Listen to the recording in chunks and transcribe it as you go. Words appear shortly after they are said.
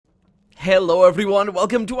Hello everyone,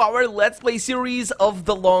 welcome to our Let's Play series of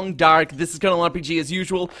The Long Dark. This is Colonel RPG as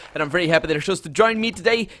usual, and I'm very happy that you're chose to join me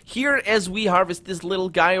today here as we harvest this little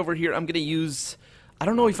guy over here. I'm gonna use... I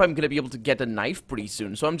don't know if I'm gonna be able to get a knife pretty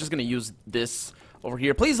soon, so I'm just gonna use this over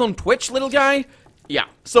here. Please don't twitch, little guy. Yeah,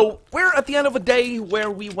 so we're at the end of a day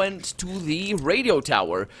where we went to the radio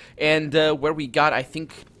tower, and where we got, I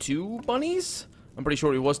think, 2 bunnies? I'm pretty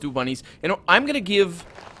sure it was 2 bunnies. You know, I'm gonna give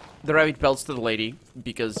the rabbit pelts to the lady,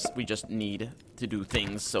 because we just need to do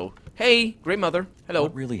things, so... Hey, Grey Mother, hello.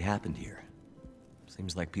 What really happened here?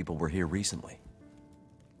 Seems like people were here recently.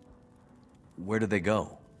 Where did they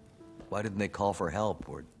go? Why didn't they call for help,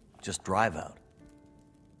 or just drive out?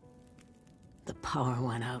 The power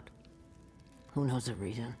went out. Who knows the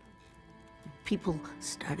reason? People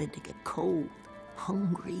started to get cold,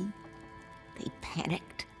 hungry. They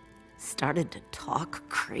panicked, started to talk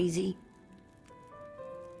crazy.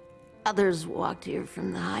 Others walked here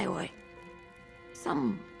from the highway.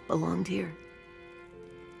 Some belonged here.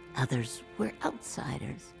 Others were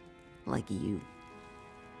outsiders, like you.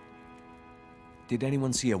 Did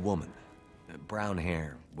anyone see a woman? Brown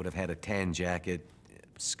hair, would have had a tan jacket,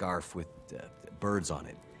 scarf with birds on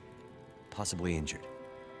it. Possibly injured.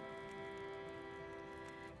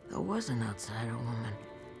 There was an outsider woman.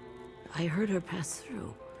 I heard her pass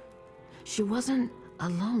through. She wasn't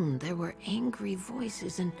alone. There were angry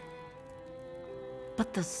voices and...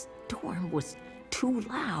 But the storm was too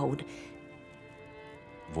loud.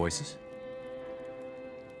 Voices?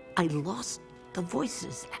 I lost the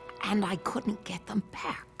voices, and I couldn't get them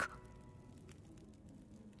back.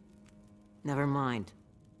 Never mind.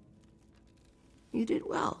 You did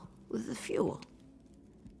well with the fuel.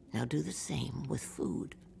 Now do the same with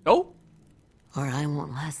food. Oh? Or I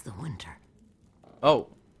won't last the winter. Oh.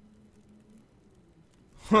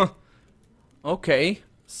 Huh. Okay,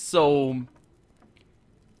 so...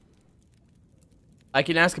 I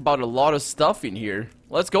can ask about a lot of stuff in here.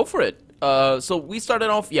 Let's go for it. So we started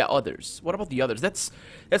off, yeah, others. What about the others? That's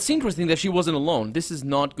interesting that she wasn't alone. This is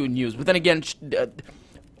not good news. But then again,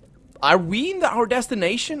 are we in our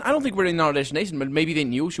destination? I don't think we're in our destination, but maybe they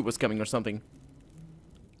knew she was coming or something.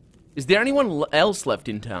 Is there anyone else left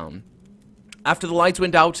in town? After the lights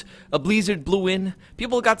went out, a blizzard blew in.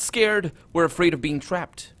 People got scared, were afraid of being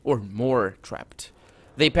trapped, or more trapped.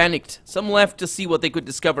 They panicked. Some left to see what they could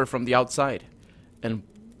discover from the outside. And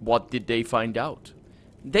what did they find out?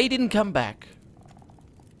 They didn't come back.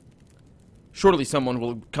 Surely someone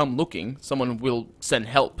will come looking. Someone will send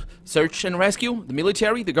help. Search and rescue? The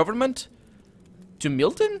military? The government? To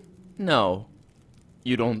Milton? No.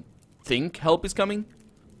 You don't think help is coming?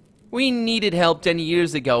 We needed help 10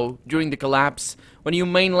 years ago, during the collapse, when you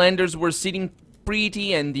mainlanders were sitting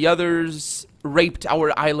pretty and the others raped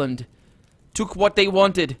our island. Took what they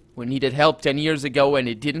wanted. We needed help 10 years ago and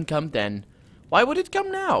it didn't come then. Why would it come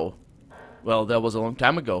now? Well, that was a long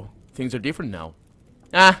time ago. Things are different now.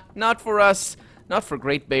 Ah, not for us. Not for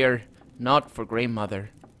Great Bear. Not for Grey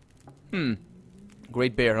Mother.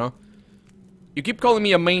 Great Bear, huh? You keep calling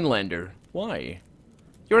me a mainlander. Why?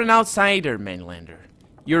 You're an outsider, mainlander.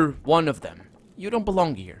 You're one of them. You don't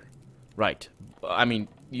belong here. Right. I mean,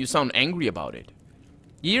 you sound angry about it.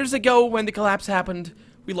 Years ago, when the collapse happened,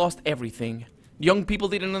 we lost everything. Young people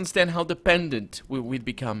didn't understand how dependent we'd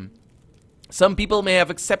become. Some people may have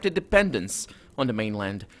accepted dependence on the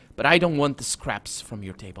mainland, but I don't want the scraps from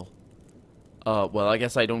your table. Well, I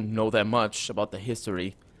guess I don't know that much about the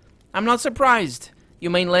history. I'm not surprised. You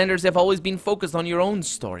mainlanders have always been focused on your own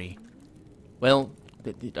story. Well,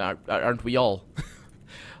 aren't we all?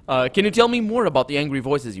 Can you tell me more about the angry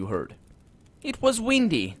voices you heard? It was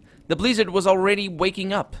windy. The blizzard was already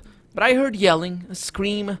waking up, but I heard yelling, a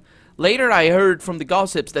scream. Later I heard from the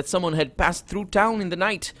gossips that someone had passed through town in the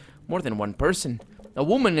night. More than one person. A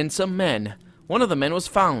woman and some men. One of the men was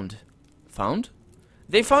found. Found?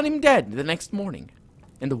 They found him dead the next morning.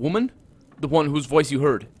 And the woman? The one whose voice you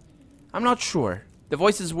heard? I'm not sure. The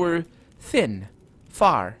voices were thin,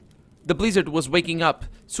 far. The blizzard was waking up.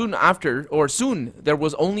 Soon there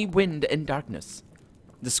was only wind and darkness.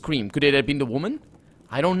 The scream, could it have been the woman?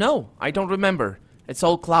 I don't know. I don't remember. It's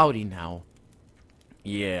all cloudy now.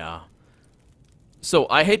 Yeah. So,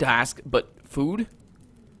 I hate to ask, but food?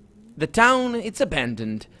 The town, it's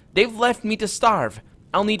abandoned. They've left me to starve.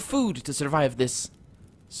 I'll need food to survive this.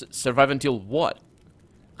 Survive until what?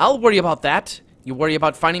 I'll worry about that. You worry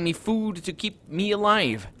about finding me food to keep me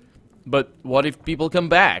alive. But what if people come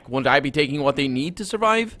back? Won't I be taking what they need to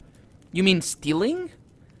survive? You mean stealing?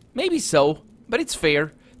 Maybe so, but it's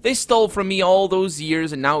fair. They stole from me all those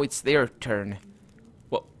years and now it's their turn.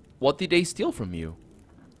 What did they steal from you?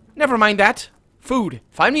 Never mind that. Food.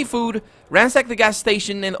 Find me food. Ransack the gas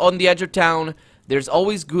station and on the edge of town. There's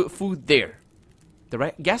always good food there.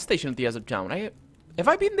 The gas station at the edge of town. Have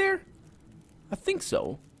I been there? I think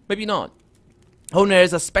so. Maybe not. Oh,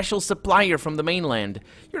 there's a special supplier from the mainland.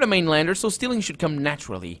 You're the mainlander, so stealing should come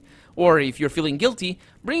naturally. Or if you're feeling guilty,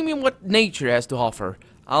 bring me what nature has to offer.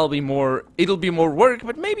 It'll be more work,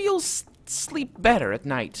 but maybe you'll sleep better at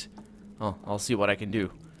night. Oh, I'll see what I can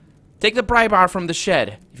do. Take the pry bar from the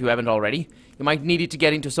shed, if you haven't already. You might need it to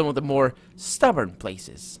get into some of the more stubborn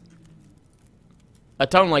places. A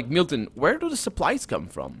town like Milton, where do the supplies come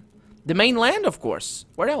from? The mainland, of course.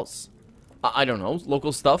 Where else? I don't know.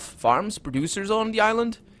 Local stuff, farms, producers on the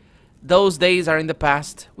island. Those days are in the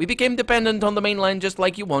past. We became dependent on the mainland just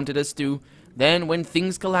like you wanted us to. Then, when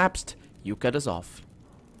things collapsed, you cut us off.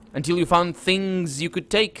 Until you found things you could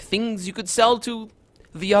take, things you could sell to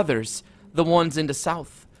the others, the ones in the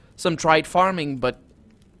south. Some tried farming, but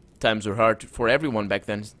times were hard for everyone back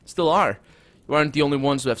then. Still are. You aren't the only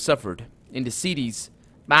ones who have suffered. In the cities.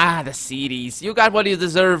 Ah, the cities. You got what you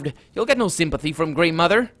deserved. You'll get no sympathy from Grey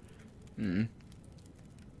Mother. You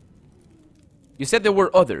said there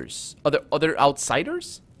were others. Other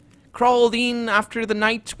outsiders? Crawled in after the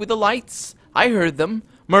night with the lights. I heard them.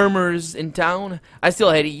 Murmurs in town. I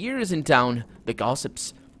still had ears in town. The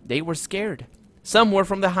gossips. They were scared. Some were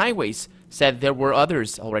from the highways. Said there were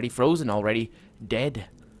others. Already frozen. Already dead.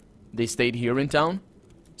 They stayed here in town?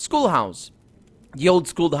 Schoolhouse. The old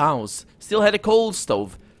schoolhouse. Still had a coal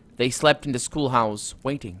stove. They slept in the schoolhouse.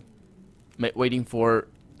 Waiting. Waiting for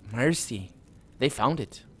mercy. They found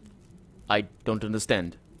it. I don't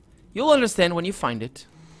understand. You'll understand when you find it.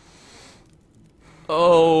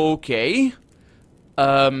 Okay.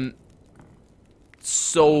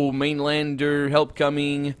 So, mainlander, help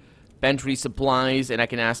coming, pantry supplies, and I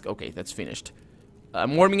can ask, okay, that's finished.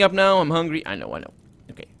 I'm warming up now, I'm hungry. I know.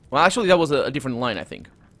 Okay. Well, actually, that was a different line, I think.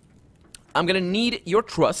 I'm gonna need your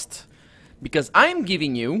trust, because I'm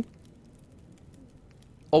giving you...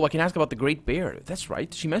 Oh, I can ask about the Great Bear. That's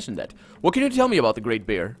right, she mentioned that. What can you tell me about the Great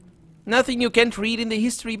Bear? Nothing you can't read in the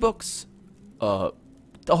history books. Oh,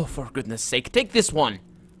 for goodness sake, take this one.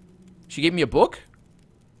 She gave me a book?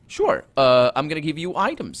 Sure. I'm gonna give you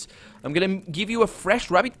items. I'm gonna give you a fresh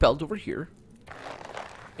rabbit pelt over here.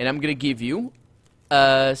 And I'm gonna give you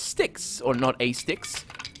sticks, or not sticks,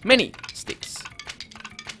 many sticks.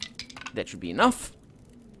 That should be enough.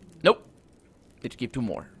 Nope. Let's give 2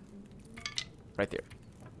 more. Right there.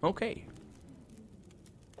 Okay.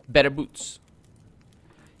 Better boots.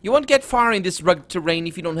 You won't get far in this rugged terrain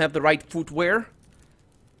if you don't have the right footwear.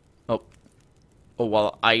 Oh,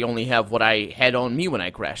 well, I only have what I had on me when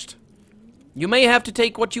I crashed. You may have to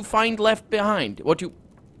take what you find left behind.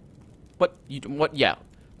 Yeah,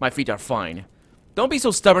 my feet are fine. Don't be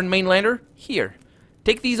so stubborn, mainlander. Here,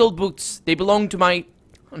 take these old boots. They belong to my...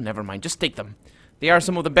 Oh, never mind, just take them. They are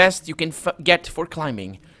some of the best you can get for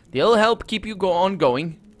climbing. They'll help keep you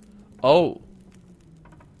going. Oh.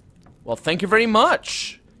 Well, thank you very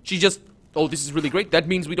much. She just... Oh, this is really great. That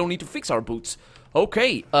means we don't need to fix our boots.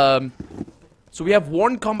 Okay, so we have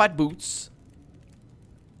worn combat boots.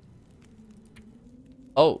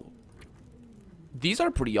 Oh. These are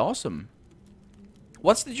pretty awesome.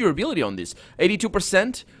 What's the durability on this?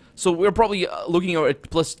 82%? So we're probably looking at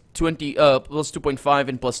plus 20, plus 2.5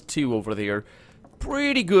 and plus 2 over there.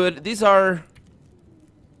 Pretty good. These are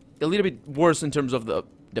a little bit worse in terms of the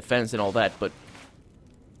defense and all that, but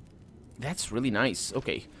that's really nice.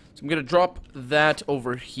 Okay, so I'm gonna drop that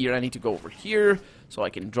over here. I need to go over here, so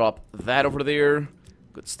I can drop that over there.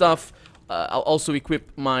 Good stuff. I'll also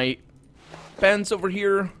equip my pants over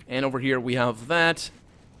here, and over here we have that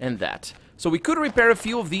and that. So we could repair a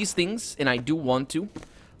few of these things, and I do want to.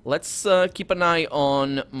 Let's keep an eye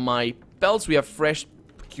on my belts. We have fresh,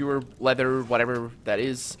 pure leather, whatever that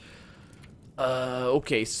is.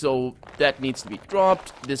 Okay, so that needs to be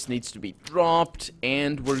dropped. This needs to be dropped,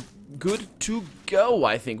 and we're good to go,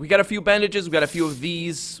 I think. We got a few bandages. We got a few of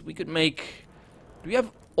these. We could make... Do we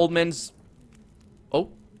have old men's... Oh,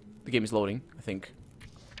 the game is loading, I think.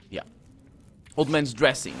 Yeah. Old men's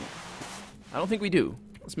dressing. I don't think we do.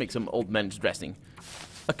 Let's make some old men's dressing.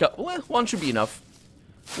 Well, 1 should be enough.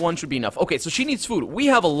 1 should be enough. Okay, so she needs food. We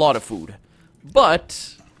have a lot of food.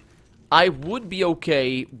 But I would be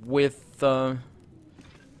okay with...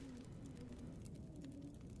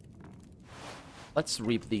 Let's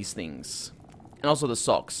reap these things. And also the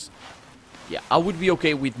socks. Yeah, I would be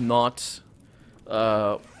okay with not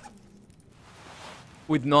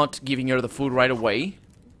giving her the food right away.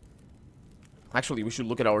 Actually, we should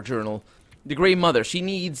look at our journal. The Grey Mother. She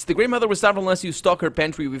needs... The Grey Mother will starve unless you stock her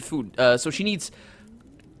pantry with food. So she needs...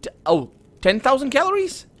 10,000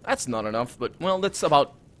 calories? That's not enough, but, well, that's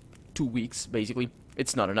about 2 weeks, basically.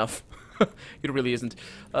 It's not enough. It really isn't.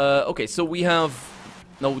 Okay, so we have...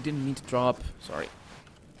 No, we didn't mean to drop. Sorry.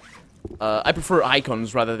 I prefer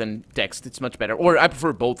icons rather than text. It's much better. Or I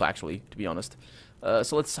prefer both, actually, to be honest.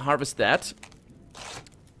 So let's harvest that.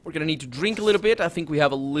 We're gonna need to drink a little bit. I think we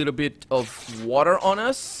have a little bit of water on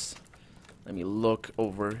us. Let me look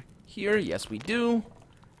over here. Yes, we do.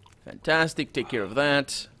 Fantastic. Take care of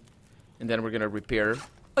that. And then we're gonna repair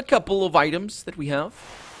a couple of items that we have.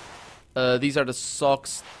 These are the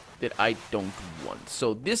socks that I don't want.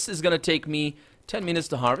 So this is gonna take me 10 minutes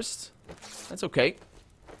to harvest. That's okay.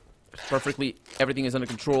 Perfectly, everything is under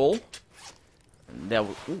control. And that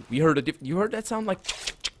ooh, we heard a you heard that sound like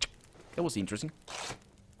that was interesting.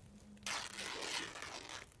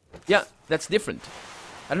 Yeah, that's different.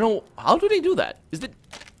 I don't know, how do they do that? Is it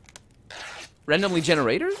randomly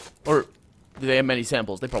generated? Or do they have many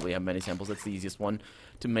samples? They probably have many samples. That's the easiest one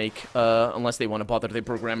to make, unless they want to bother the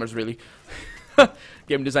programmers, really.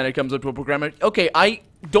 Game designer comes up to a programmer. Okay, I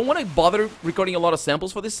don't want to bother recording a lot of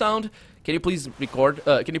samples for this sound. Can you please record,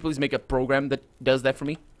 can you please make a program that does that for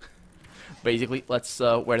me? Basically, let's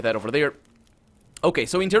wear that over there. Okay,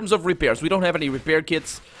 so in terms of repairs, we don't have any repair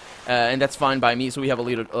kits, and that's fine by me. So we have a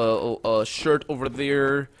little shirt over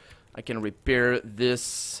there. I can repair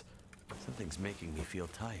this. Something's making me feel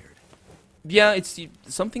tired. Yeah,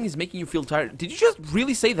 something is making you feel tired. Did you just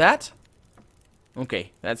really say that?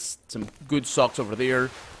 Okay, that's some good socks over there.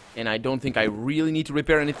 And I don't think I really need to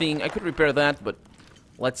repair anything. I could repair that, but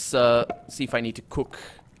let's see if I need to cook.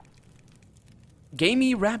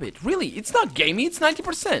 Gamey rabbit. Really? It's not gamey, it's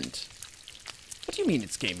 90%. What do you mean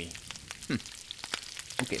it's gamey?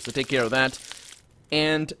 Okay, so take care of that.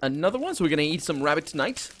 And another one, so we're gonna eat some rabbit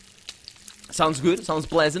tonight. Sounds good, sounds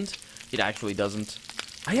pleasant. It actually doesn't.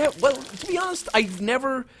 Well, to be honest, I've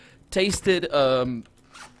never tasted,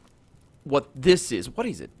 what this is. What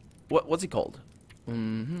is it? What's it called?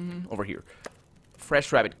 Over here.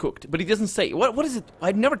 Fresh rabbit cooked. But it doesn't say. What is it?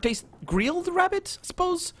 I've never tasted grilled rabbit, I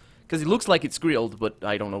suppose? Because it looks like it's grilled, but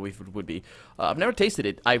I don't know if it would be. I've never tasted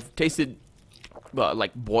it. I've tasted,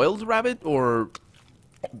 like, boiled rabbit or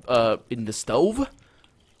in the stove.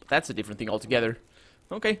 That's a different thing altogether.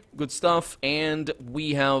 Okay, good stuff. And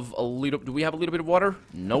we have a little... Do we have a little bit of water?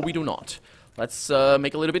 No, we do not. Let's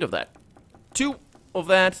make a little bit of that. 2 of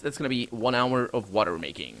that. That's going to be 1 hour of water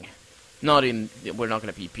making. We're not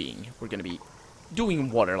going to be peeing. We're going to be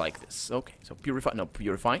doing water like this. Okay, so purify. No,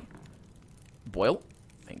 purify. Boil.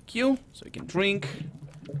 Thank you. So we can drink.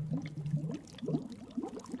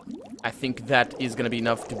 I think that is going to be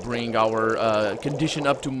enough to bring our condition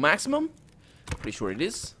up to maximum. Pretty sure it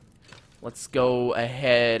is. Let's go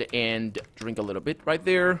ahead and drink a little bit right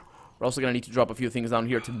there. We're also going to need to drop a few things down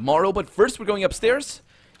here tomorrow. But first, we're going upstairs.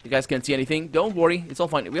 You guys can't see anything. Don't worry. It's all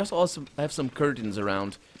fine. We also have some curtains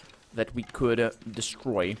around that we could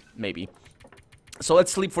destroy, maybe. So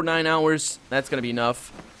let's sleep for 9 hours. That's going to be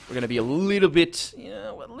enough. We're going to be a little bit,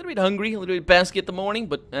 a little bit hungry, a little bit pesky at the morning,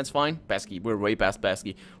 but that's fine. Pesky. We're way past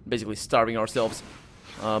pesky. We're basically starving ourselves.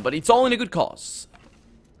 But it's all in a good cause.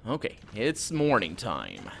 Okay. It's morning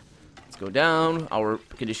time. Go down. Our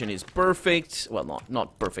condition is perfect. Well,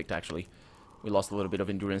 not perfect actually. We lost a little bit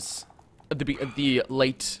of endurance in the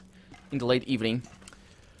late evening.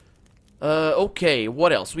 Okay,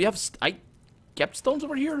 what else? We have I kept stones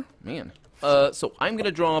over here, man. So I'm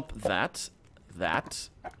gonna drop that. The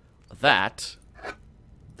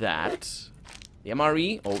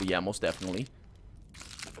MRE. Oh yeah, most definitely.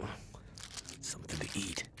 Something to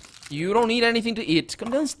eat. You don't need anything to eat.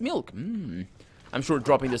 Condensed milk. I'm sure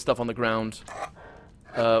dropping this stuff on the ground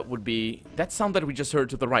would be... That sound that we just heard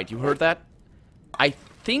to the right, you heard that? I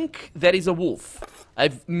think that is a wolf.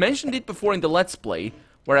 I've mentioned it before in the Let's Play,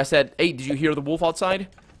 where I said, hey, did you hear the wolf outside?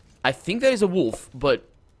 I think that is a wolf, but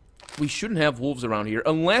we shouldn't have wolves around here,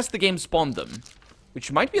 unless the game spawned them.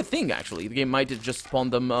 Which might be a thing, actually. The game might have just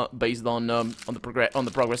spawned them based on the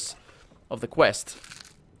progress of the quest.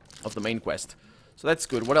 Of the main quest. So that's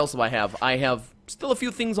good. What else do I have? I have still a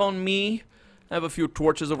few things on me. I have a few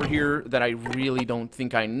torches over here that I really don't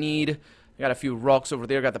think I need. I got a few rocks over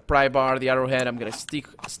there. Got the pry bar, the arrowhead. I'm gonna stick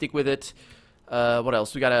with it. What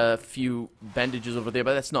else? We got a few bandages over there,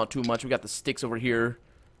 but that's not too much. We got the sticks over here.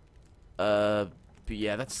 But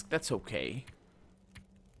yeah, that's okay.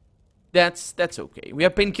 That's okay. We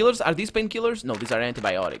have painkillers. Are these painkillers? No, these are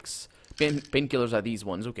antibiotics. Painkillers are these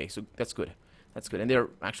ones. Okay, so that's good. That's good. And they're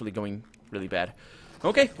actually going really bad.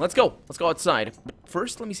 Okay, let's go. Let's go outside. But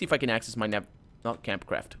first, let me see if I can access my not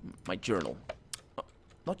campcraft, my journal.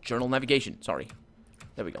 Not journal, navigation. Sorry.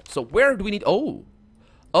 There we go. So where do we need... Oh,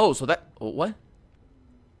 so that... Oh, what?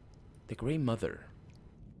 The Grey Mother.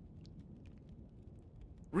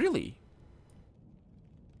 Really?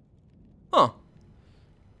 Huh.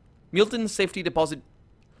 Milton's safety deposit.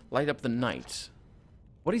 Light up the night.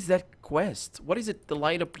 What is that quest? What is it, the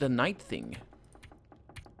light up the night thing?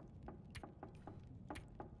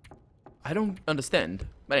 I don't understand.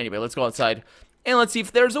 But anyway, let's go outside. And let's see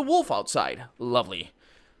if there's a wolf outside. Lovely.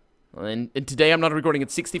 And today I'm not recording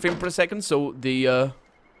at 60 frames per second, so the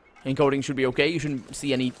encoding should be okay. You shouldn't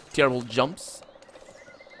see any terrible jumps.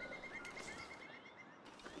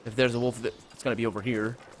 If there's a wolf, it's gonna be over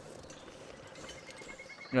here.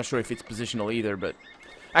 I'm not sure if it's positional either, but...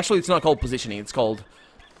 Actually, it's not called positioning, it's called...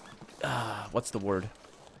 what's the word?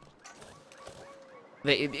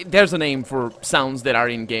 There's a name for sounds that are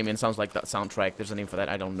in-game and sounds like that soundtrack. There's a name for that,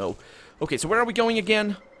 I don't know. Okay, so where are we going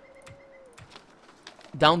again?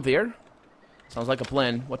 Down there? Sounds like a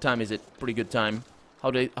plan. What time is it? Pretty good time. How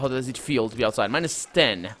does it feel to be outside?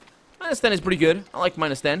 -10. -10 is pretty good. I like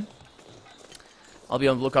 -10. I'll be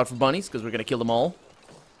on the lookout for bunnies, because we're gonna kill them all.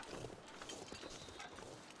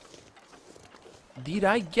 Did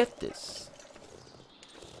I get this?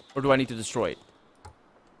 Or do I need to destroy it?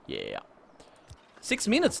 Yeah. 6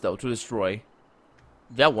 minutes, though, to destroy.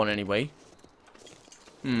 That one, anyway.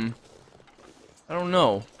 I don't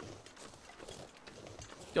know.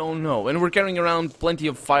 Don't know. And we're carrying around plenty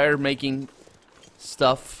of fire-making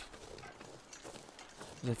stuff.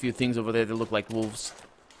 There's a few things over there that look like wolves.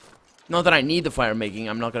 Not that I need the fire-making.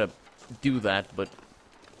 I'm not gonna do that, but...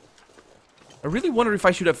 I really wonder if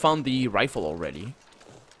I should have found the rifle already.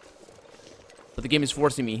 But the game is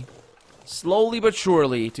forcing me, slowly but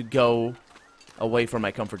surely, to go away from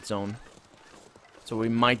my comfort zone. So we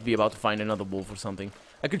might be about to find another wolf or something.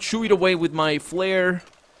 I could shoo it away with my flare.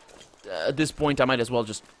 At this point, I might as well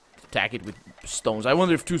just attack it with stones. I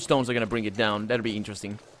wonder if 2 stones are gonna bring it down. That'd be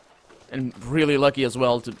interesting. And really lucky as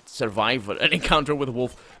well to survive an encounter with a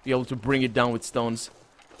wolf. Be able to bring it down with stones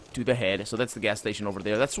to the head. So that's the gas station over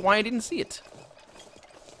there. That's why I didn't see it.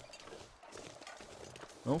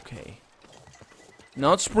 Okay.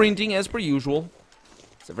 Not sprinting as per usual.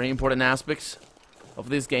 It's a very important aspect of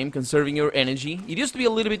this game, conserving your energy. It used to be a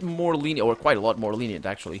little bit more lenient, or quite a lot more lenient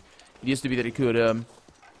actually. It used to be that it could,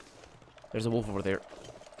 there's a wolf over there.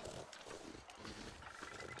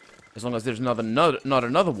 As long as there's not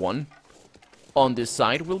another one on this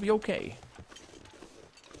side, we'll be okay.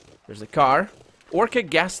 There's a car. Orca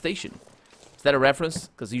gas station. Is that a reference?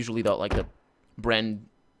 Because usually the brand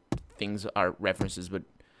things are references, but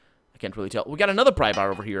I can't really tell. We got another pry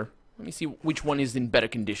bar over here. Let me see which one is in better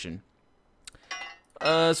condition.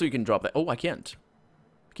 So you can drop that. Oh, I can't.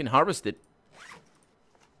 I can harvest it.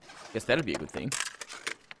 Guess that'd be a good thing.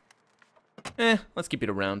 Let's keep it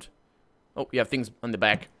around. Oh, you have things on the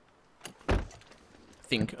back.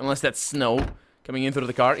 Think. Unless that's snow coming in through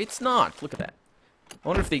the car. It's not. Look at that. I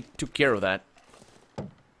wonder if they took care of that.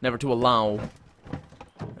 Never to allow...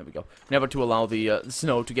 There we go. Never to allow the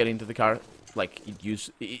snow to get into the car. Like it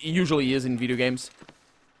usually is in video games.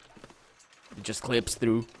 It just clips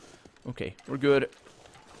through. Okay, we're good.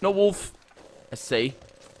 No wolf, I say.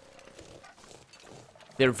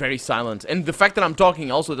 They're very silent. And the fact that I'm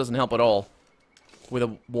talking also doesn't help at all. With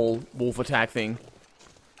a wolf attack thing.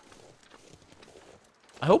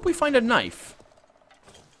 I hope we find a knife.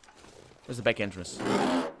 There's the back entrance.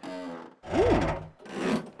 Ooh.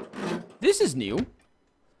 This is new.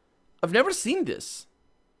 I've never seen this.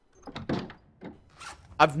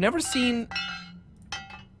 I've never seen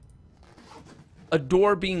a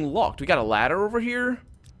door being locked. We got a ladder over here.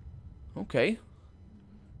 Okay.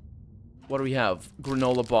 What do we have?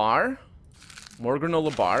 Granola bar. More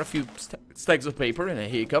granola bar. A few stacks of paper and a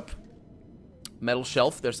hiccup. Metal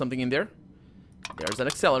shelf. There's something in there. There's an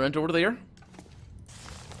accelerant over there.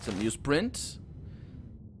 Some newsprint.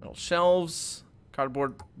 Metal shelves.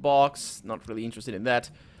 Cardboard box. Not really interested in that.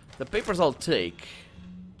 The papers I'll take.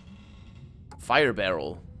 Fire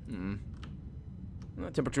barrel.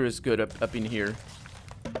 The temperature is good up in here.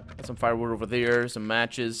 Got some firewood over there. Some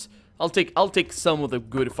matches. I'll take some of the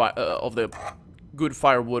good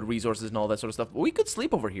firewood resources and all that sort of stuff. But we could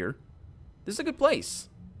sleep over here. This is a good place.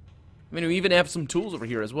 I mean, we even have some tools over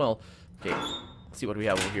here as well. Okay, let's see what we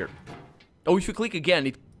have over here. Oh, if you click again,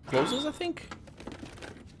 it closes, I think.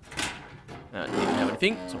 Didn't have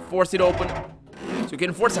anything, so force it open. So you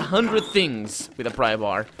can force 100 things with a pry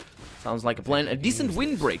bar. Sounds like a plan. A decent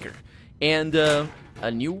windbreaker. And a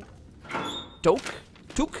new toque?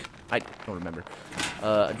 I don't remember.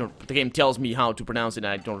 The game tells me how to pronounce it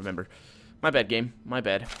and I don't remember. My bad, game. My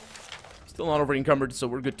bad. Still not over encumbered, so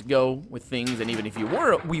we're good to go with things. And even if we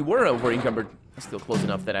were over encumbered, it's still close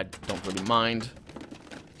enough that I don't really mind.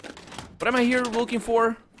 What am I here looking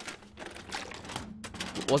for?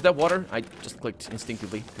 Was that water? I just clicked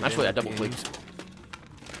instinctively. Actually, I double clicked.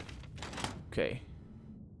 Okay.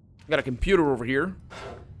 Got a computer over here.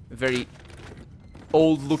 A very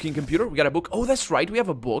old looking computer. We got a book. Oh, that's right. We have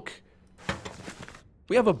a book.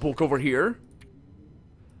 We have a book over here.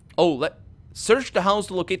 Oh, search the house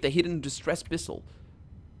to locate the hidden distress pistol.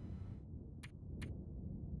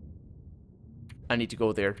 I need to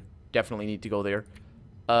go there. Definitely need to go there.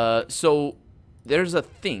 So there's a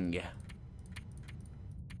thing.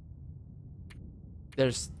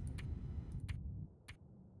 There's...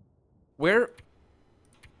 Where?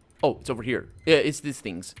 Oh, it's over here. Yeah, it's these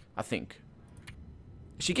things, I think.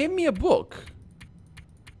 She gave me a book.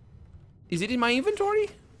 Is it in my inventory?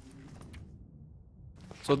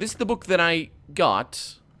 So this is the book that I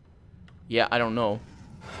got. Yeah, I don't know.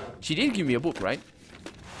 She did give me a book, right?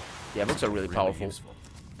 Yeah, books are really powerful. Useful.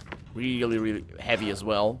 Really, really heavy as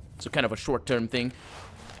well. So kind of a short-term thing.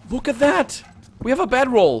 Look at that! We have a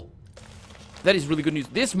bedroll! That is really good news.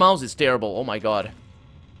 This mouse is terrible. Oh my god.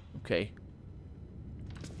 Okay.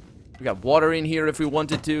 We got water in here if we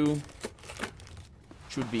wanted to.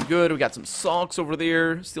 Should be good. We got some socks over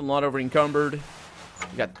there. Still not over encumbered.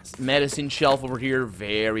 We got medicine shelf over here.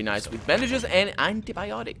 Very nice. With bandages and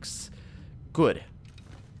antibiotics. Good.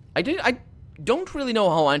 I don't really know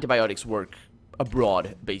how antibiotics work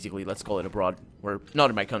abroad, basically. Let's call it abroad. Or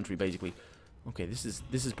not in my country, basically. Okay, this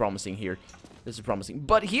is promising here. This is promising.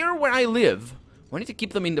 But here where I live, we need to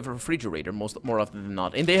keep them in the refrigerator more often than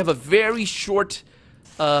not. And they have a very short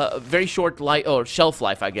life, or shelf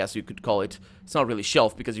life, I guess you could call it. It's not really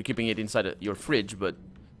shelf because you're keeping it inside your fridge, but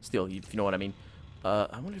still, if you know what I mean.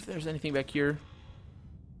 I wonder if there's anything back here.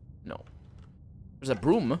 No. There's a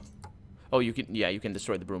broom. Oh, you can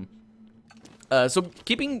destroy the broom. So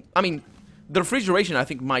keeping, I mean, the refrigeration I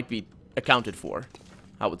think might be accounted for,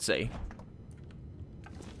 I would say.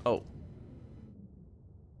 Oh.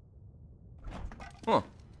 Huh.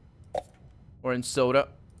 Orange soda.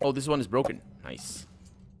 Oh, this one is broken. Nice.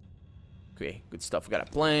 Okay, good stuff. We got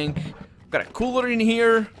a plank. We got a cooler in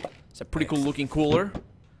here. It's a pretty cool looking cooler.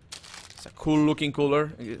 It's a cool looking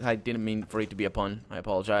cooler. I didn't mean for it to be a pun. I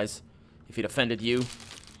apologize. If it offended you,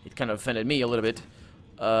 it kind of offended me a little bit.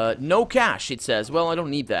 No cash, it says. Well, I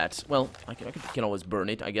don't need that. Well, I can always burn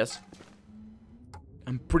it, I guess.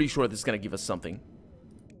 I'm pretty sure this is gonna give us something.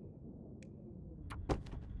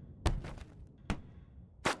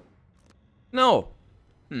 No.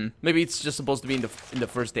 Maybe it's just supposed to be in the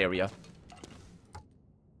first area.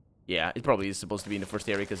 Yeah, it probably is supposed to be in the first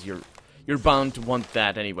area because you're bound to want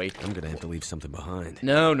that anyway. I'm gonna have to leave something behind.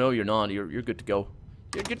 No, you're not. You're good to go.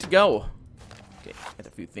 You're good to go. Okay, got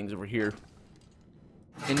a few things over here.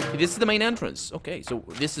 And this is the main entrance. Okay, so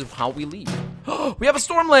this is how we leave. We have a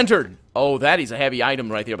storm lantern! Oh, that is a heavy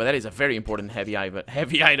item right there, but that is a very important heavy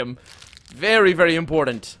item. Very, very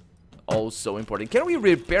important. Also important. Can we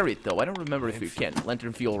repair it, though? I don't remember if we can.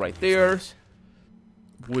 Lantern fuel right there.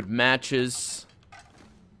 Wood matches.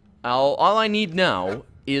 All I need now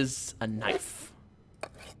is a knife.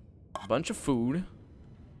 A bunch of food.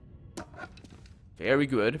 Very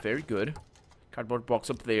good, very good. Cardboard box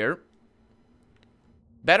up there.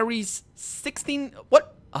 Batteries, 16...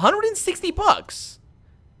 What? 160 bucks?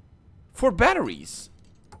 For batteries?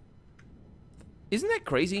 Isn't that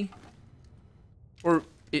crazy? Or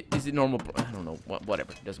is it normal? I don't know.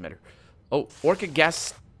 Whatever. It doesn't matter. Oh, Orca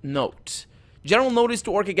gas note. General notice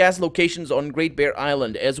to Orca gas locations on Great Bear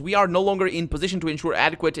Island. As we are no longer in position to ensure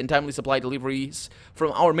adequate and timely supply deliveries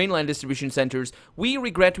from our mainland distribution centers, we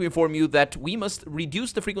regret to inform you that we must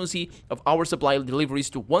reduce the frequency of our supply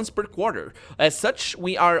deliveries to once per quarter. As such,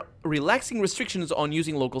 we are relaxing restrictions on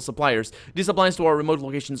using local suppliers. This applies to our remote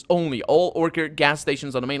locations only. All Orca gas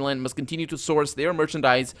stations on the mainland must continue to source their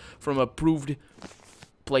merchandise from approved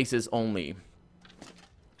places only.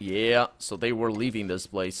 Yeah, so they were leaving this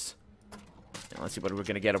place. Now, let's see what we're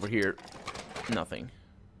gonna get over here. Nothing.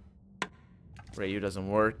 Radio doesn't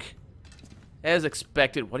work. As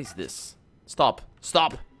expected. What is this? Stop.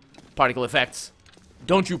 Stop. Particle effects.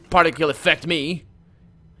 Don't you particle effect me.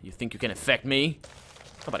 You think you can affect me?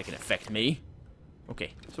 Nobody can affect me.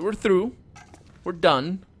 Okay, so we're through. We're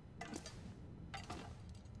done.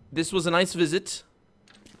 This was a nice visit.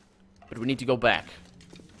 But we need to go back.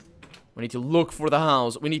 We need to look for the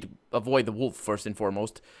house. We need to avoid the wolf first and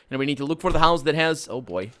foremost. And we need to look for the house that has... Oh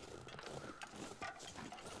boy.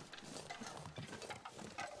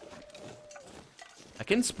 I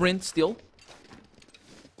can sprint still.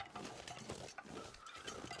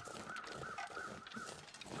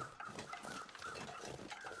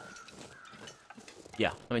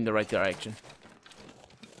 Yeah, I'm in the right direction.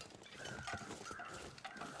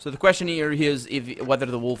 So the question here is whether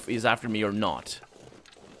the wolf is after me or not.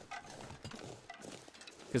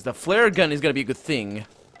 Because the flare gun is gonna be a good thing.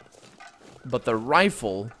 But the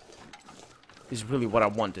rifle is really what I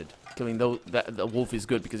wanted. Killing the wolf is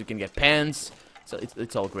good because you can get pants. So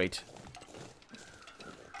it's all great.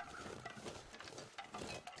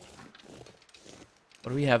 What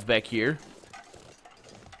do we have back here?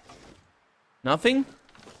 Nothing?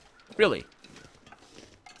 Really?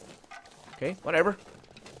 Okay, whatever.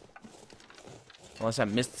 Unless I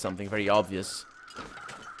missed something very obvious.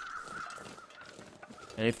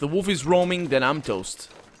 And if the wolf is roaming, then I'm toast.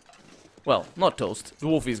 Well, not toast. The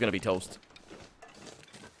wolf is gonna be toast.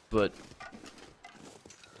 But...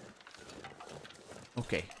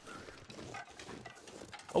 okay.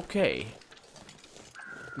 Okay.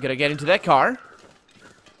 Gotta get into that car.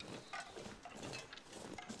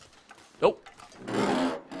 Nope.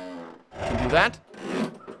 Can do that.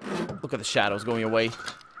 Look at the shadows going away.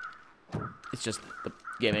 It's just the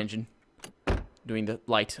game engine doing the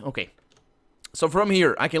light. Okay. So from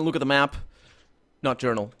here, I can look at the map. Not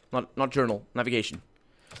journal. Not journal. Navigation.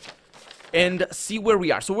 And see where we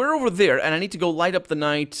are. So we're over there, and I need to go light up the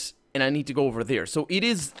night, and I need to go over there. So it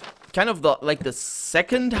is kind of the like the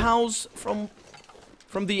second house from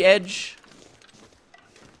the edge.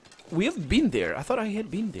 We have been there. I thought I had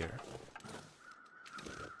been there.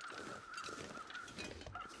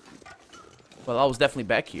 Well, I was definitely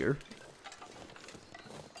back here.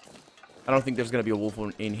 I don't think there's gonna be a wolf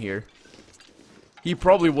in here. He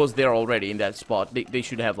probably was there already in that spot. They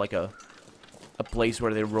should have like a place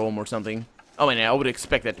where they roam or something. Oh, and I would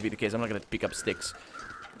expect that to be the case. I'm not gonna pick up sticks.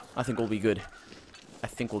 I think we'll be good. I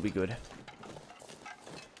think we'll be good.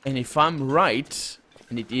 And if I'm right,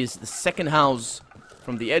 and it is the second house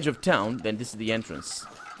from the edge of town, then this is the entrance.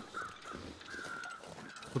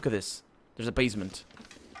 Look at this. There's a basement.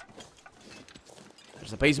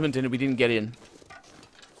 There's a basement and we didn't get in.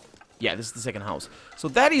 Yeah, this is the second house. So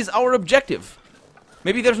that is our objective.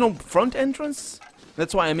 Maybe there's no front entrance?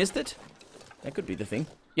 That's why I missed it? That could be the thing.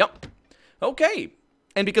 Yep. Okay.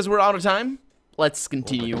 And because we're out of time, let's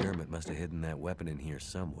continue. Orca Dermot must have hidden that weapon in here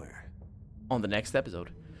somewhere. On the next episode.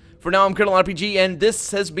 For now, I'm Colonel RPG, and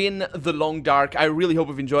this has been The Long Dark. I really hope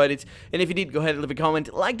you've enjoyed it. And if you did, go ahead and leave a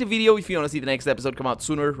comment. Like the video if you want to see the next episode come out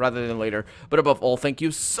sooner rather than later. But above all, thank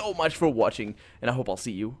you so much for watching, and I hope I'll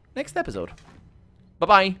see you next episode.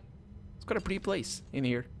 Bye-bye. It's got a pretty place in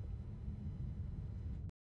here.